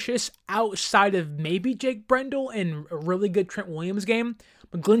atrocious outside of maybe Jake Brendel and a really good Trent Williams game.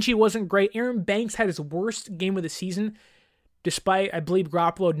 McGlinchey wasn't great. Aaron Banks had his worst game of the season, despite, I believe,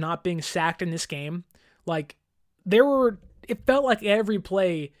 Garoppolo not being sacked in this game. Like, it felt like every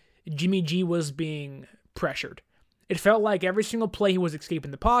play Jimmy G was being pressured. It felt like every single play he was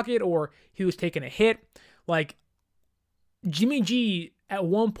escaping the pocket or he was taking a hit. Like, Jimmy G, at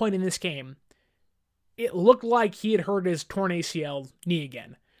one point in this game, it looked like he had hurt his torn ACL knee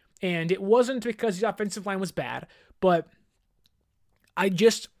again. And it wasn't because the offensive line was bad, but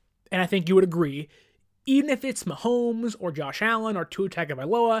and I think you would agree, even if it's Mahomes or Josh Allen or Tua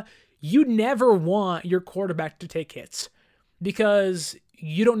Tagovailoa, you never want your quarterback to take hits because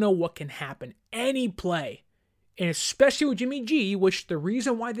you don't know what can happen. Any play, and especially with Jimmy G, which the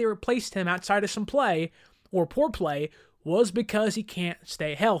reason why they replaced him outside of some play or poor play was because he can't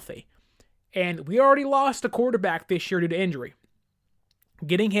stay healthy. And we already lost a quarterback this year due to injury,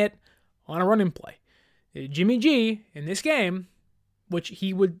 getting hit on a running play. Jimmy G, in this game, which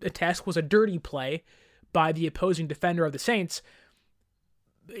he would attest was a dirty play by the opposing defender of the Saints,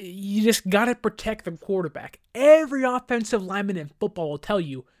 you just got to protect the quarterback. Every offensive lineman in football will tell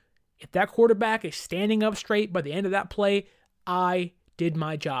you, if that quarterback is standing up straight by the end of that play, I did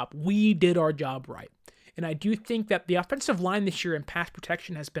my job. We did our job right. And I do think that the offensive line this year in pass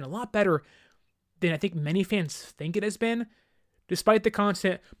protection has been a lot better than I think many fans think it has been, despite the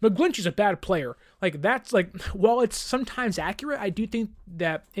constant, McGlinchey's a bad player. Like, that's like, while it's sometimes accurate, I do think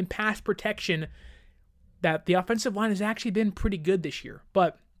that in pass protection, that the offensive line has actually been pretty good this year.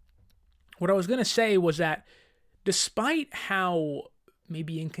 But what I was going to say was that despite how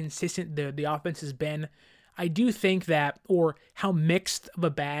maybe inconsistent the offense has been, I do think that, or how mixed of a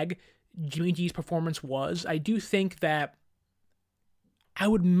bag Jimmy G's performance was, I do think that I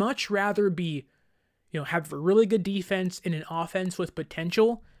would much rather be, have a really good defense in an offense with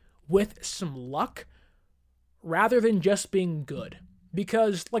potential, with some luck, rather than just being good.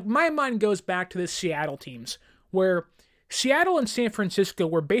 Because, like, my mind goes back to the Seattle teams, where Seattle and San Francisco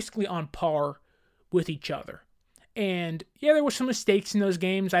were basically on par with each other. And, yeah, there were some mistakes in those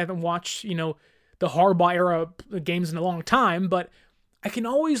games. I haven't watched, the Harbaugh era games in a long time, but I can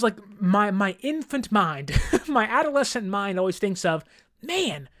always, like, my infant mind, my adolescent mind always thinks of,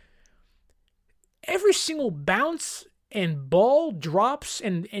 man, every single bounce and ball drops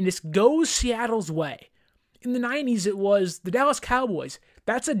and just goes Seattle's way. In the 90s, it was the Dallas Cowboys.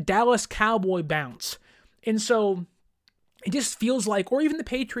 That's a Dallas Cowboy bounce. And so it just feels like, or even the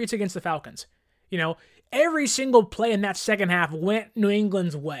Patriots against the Falcons, every single play in that second half went New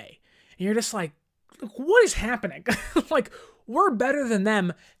England's way. And you're just like, what is happening? Like, we're better than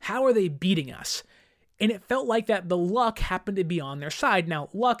them. How are they beating us? And it felt like that the luck happened to be on their side. Now,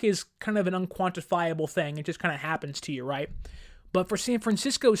 luck is kind of an unquantifiable thing. It just kind of happens to you, right? But for San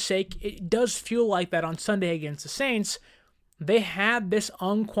Francisco's sake, it does feel like that on Sunday against the Saints, they had this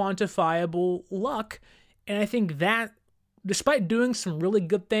unquantifiable luck. And I think that, despite doing some really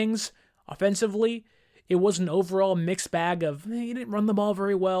good things offensively, it was an overall mixed bag of, he didn't run the ball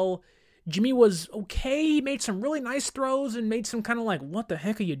very well. Jimmy was okay. He made some really nice throws and made some kind of like, what the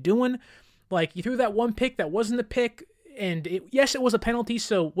heck are you doing? Like, you threw that one pick that wasn't a pick, and yes, it was a penalty,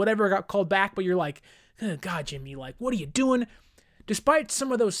 so whatever got called back, but you're like, oh, God, Jimmy, like, what are you doing? Despite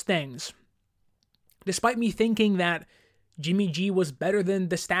some of those things, despite me thinking that Jimmy G was better than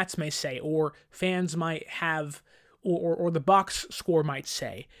the stats may say, or fans might have, or the box score might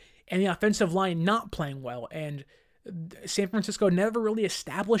say, and the offensive line not playing well, and San Francisco never really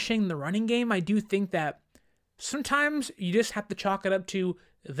establishing the running game, I do think that sometimes you just have to chalk it up to,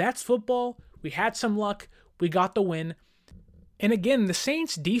 that's football. We had some luck. We got the win. And again, the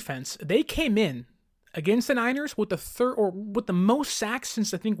Saints defense, they came in against the Niners with the most sacks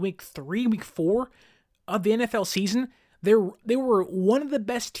since I think week 4 of the NFL season. They were one of the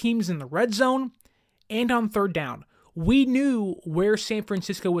best teams in the red zone and on third down. We knew where San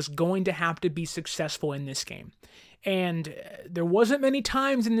Francisco was going to have to be successful in this game. And there wasn't many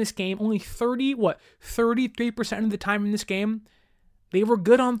times in this game, only 33% of the time in this game, they were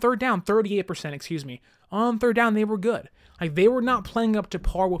good on third down, 38%, on third down, they were good. Like, they were not playing up to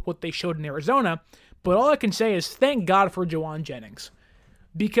par with what they showed in Arizona, but all I can say is thank God for Jauan Jennings.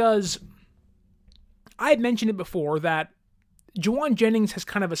 Because I had mentioned it before that Jauan Jennings has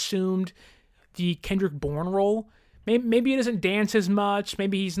kind of assumed the Kendrick Bourne role. Maybe he doesn't dance as much.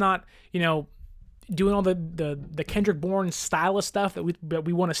 Maybe he's not, doing all the Kendrick Bourne style of stuff that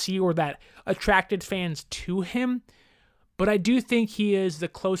we want to see or that attracted fans to him. But I do think he is the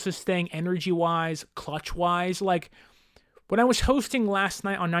closest thing energy-wise, clutch-wise. Like, when I was hosting last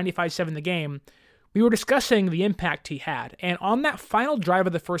night on 95.7 The Game, we were discussing the impact he had. And on that final drive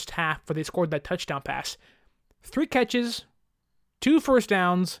of the first half where they scored that touchdown pass, 3 catches, 2 first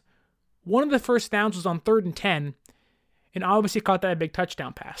downs. One of the first downs was on 3rd and 10, and obviously caught that big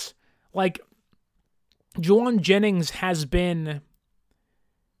touchdown pass. Like, Jauan Jennings has been,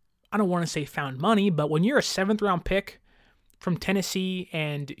 I don't want to say found money, but when you're a 7th round pick from Tennessee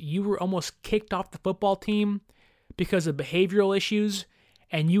and you were almost kicked off the football team because of behavioral issues,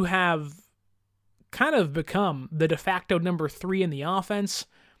 and you have kind of become the de facto number 3 in the offense,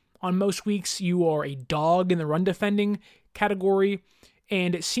 on most weeks you are a dog in the run defending category,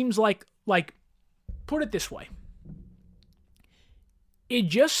 and it seems like, put it this way, it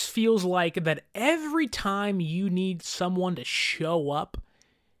just feels like that every time you need someone to show up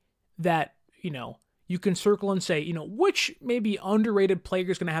that, you can circle and say, which maybe underrated player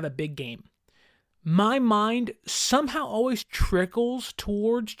is going to have a big game. My mind somehow always trickles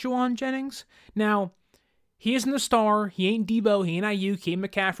towards Jauan Jennings. Now, he isn't a star. He ain't Debo. He ain't Ayuk. He ain't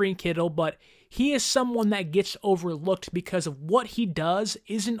McCaffrey and Kittle, but he is someone that gets overlooked because of what he does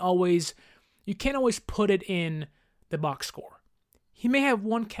isn't always, you can't always put it in the box score. He may have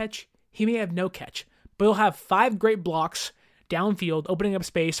 1 catch, he may have no catch, but he'll have 5 great blocks downfield, opening up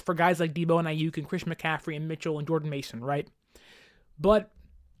space for guys like Debo and Ayuk and Christian McCaffrey and Mitchell and Jordan Mason, right? But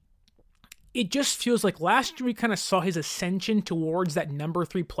it just feels like last year we kind of saw his ascension towards that number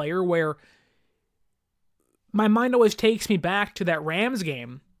 3 player where my mind always takes me back to that Rams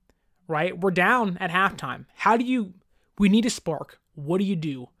game, right? We're down at halftime. We need a spark. What do you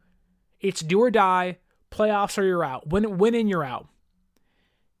do? It's do or die, playoffs or you're out. Win in, you're out.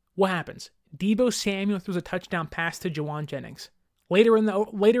 What happens? Debo Samuel throws a touchdown pass to Jauan Jennings.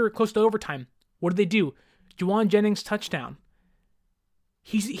 Later close to overtime, what do? Jauan Jennings touchdown.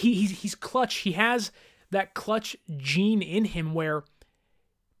 He's clutch. He has that clutch gene in him where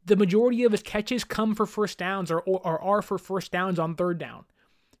the majority of his catches come for first downs or are for first downs on third down.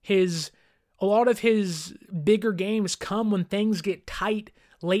 A lot of his bigger games come when things get tight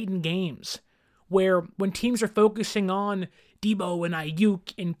late in games, where when teams are focusing on Debo and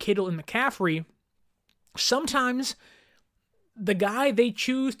Ayuk and Kittle and McCaffrey, sometimes the guy they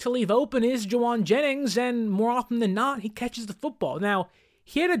choose to leave open is Jauan Jennings, and more often than not, he catches the football. Now,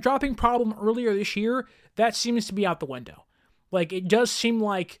 he had a dropping problem earlier this year. That seems to be out the window. Like, it does seem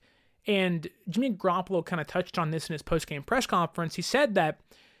like, and Jimmy Garoppolo kind of touched on this in his post-game press conference. He said that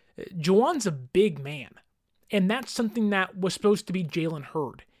Jauan's a big man, and that's something that was supposed to be Jalen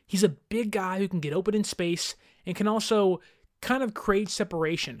Hurd. He's a big guy who can get open in space and can also kind of create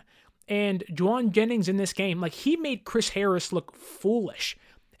separation. And Jauan Jennings in this game, he made Chris Harris look foolish.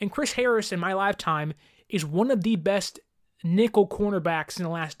 And Chris Harris, in my lifetime, is one of the best nickel cornerbacks in the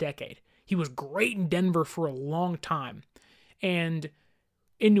last decade. He was great in Denver for a long time. And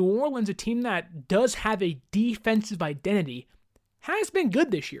in New Orleans, a team that does have a defensive identity, has been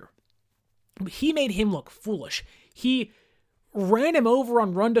good this year. He made him look foolish. He ran him over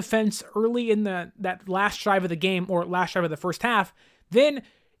on run defense early in that last drive of the game, or last drive of the first half, then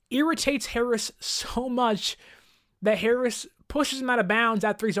irritates Harris so much that Harris pushes him out of bounds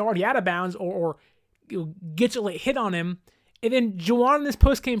after he's already out of bounds, or gets a late hit on him. And then Jauan in this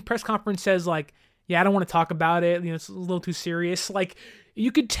post-game press conference says, I don't want to talk about it. It's a little too serious.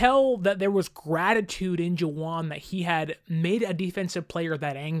 You could tell that there was gratitude in Jauan that he had made a defensive player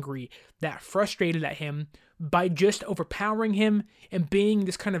that angry, that frustrated at him by just overpowering him and being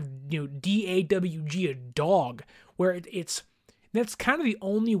this kind of, DAWG, a dog, where that's kind of the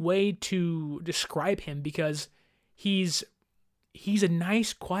only way to describe him, because he's a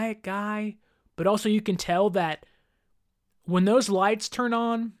nice, quiet guy, but also you can tell that when those lights turn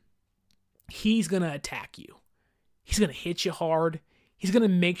on, he's going to attack you. He's going to hit you hard. He's going to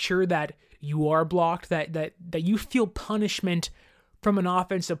make sure that you are blocked, that you feel punishment from an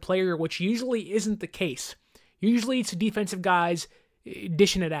offensive player, which usually isn't the case. Usually it's the defensive guys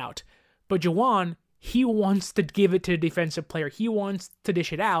dishing it out. But Juwan, he wants to give it to a defensive player. He wants to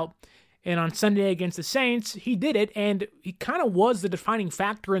dish it out. And on Sunday against the Saints, he did it, and he kind of was the defining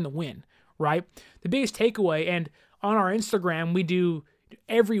factor in the win, right? The biggest takeaway, and on our Instagram, we do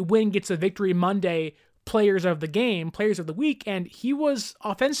every win gets a victory Monday, players of the game, players of the week, and he was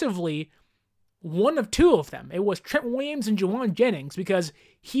offensively one of two of them. It was Trent Williams and Jauan Jennings, because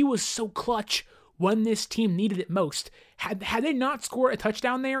he was so clutch when this team needed it most. Had they not scored a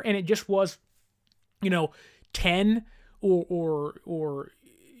touchdown there, and it just was, 10 or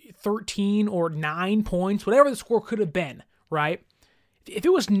 13 or 9 points, whatever the score could have been, right? If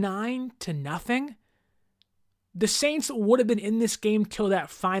it was 9-0, the Saints would have been in this game till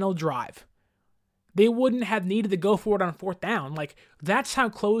that final drive. They wouldn't have needed to go for it on fourth down. Like, that's how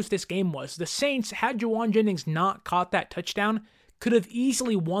close this game was. The Saints, had Jauan Jennings not caught that touchdown, could have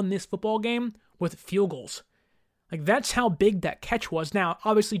easily won this football game with field goals. Like, that's how big that catch was. Now,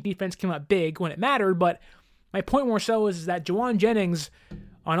 obviously, defense came out big when it mattered, but my point more so is that Jauan Jennings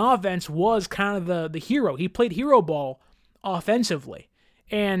on offense was kind of the hero. He played hero ball offensively.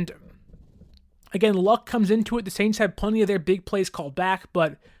 And again, luck comes into it. The Saints had plenty of their big plays called back,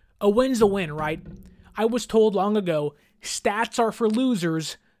 but a win's a win, right? I was told long ago, stats are for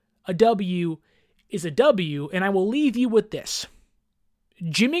losers. A W is a W, and I will leave you with this.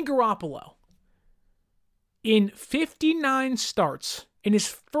 Jimmy Garoppolo, in 59 starts, in his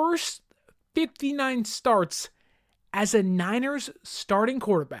first 59 starts as a Niners starting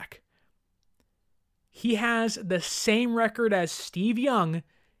quarterback, he has the same record as Steve Young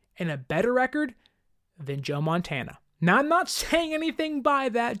and a better record than Joe Montana. Now, I'm not saying anything by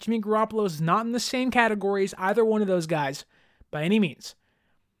that. Jimmy Garoppolo is not in the same category as either one of those guys by any means.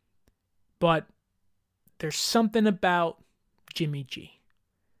 But there's something about Jimmy G.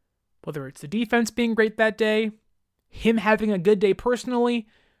 Whether it's the defense being great that day, him having a good day personally,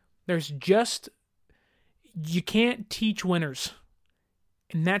 you can't teach winners.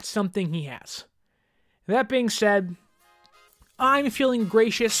 And that's something he has. That being said, I'm feeling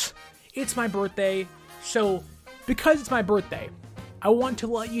gracious. It's my birthday, so because it's my birthday, I want to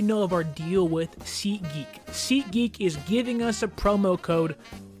let you know of our deal with SeatGeek. SeatGeek is giving us a promo code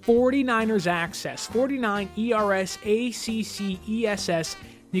 49ers Access, 49 ERSACCESS.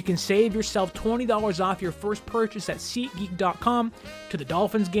 You can save yourself $20 off your first purchase at SeatGeek.com to the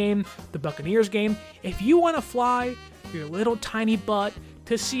Dolphins game, the Buccaneers game. If you want to fly your little tiny butt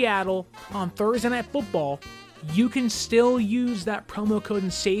to Seattle on Thursday Night Football, you can still use that promo code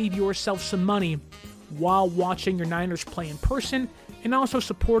and save yourself some money while watching your Niners play in person and also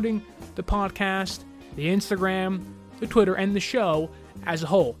supporting the podcast, the Instagram, the Twitter, and the show as a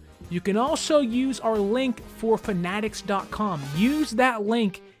whole. You can also use our link for Fanatics.com. Use that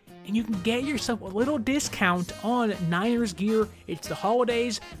link and you can get yourself a little discount on Niners gear. It's the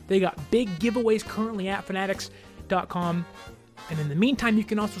holidays. They got big giveaways currently at Fanatics.com. And in the meantime, you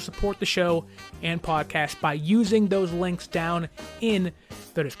can also support the show and podcast by using those links down in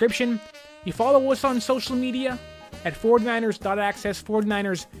the description. You follow us on social media at 49ers.access,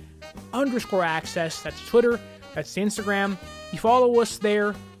 49ers_access. That's Twitter. That's Instagram. You follow us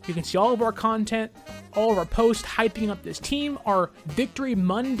there. You can see all of our content, all of our posts hyping up this team, our Victory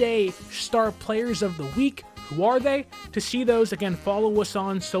Monday Star Players of the Week. Who are they? To see those, again, follow us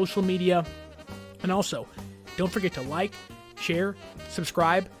on social media. And also, don't forget to like, share,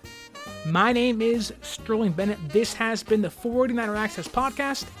 subscribe. My name is Sterling Bennett. This has been the 49er Access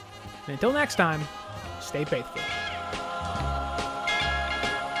Podcast. And until next time, stay faithful.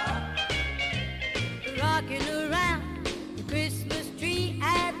 Rocking around the Christmas tree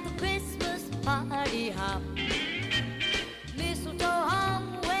at the Christmas party hop. Mistletoe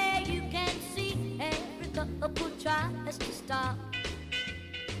hung where you can see every couple tries to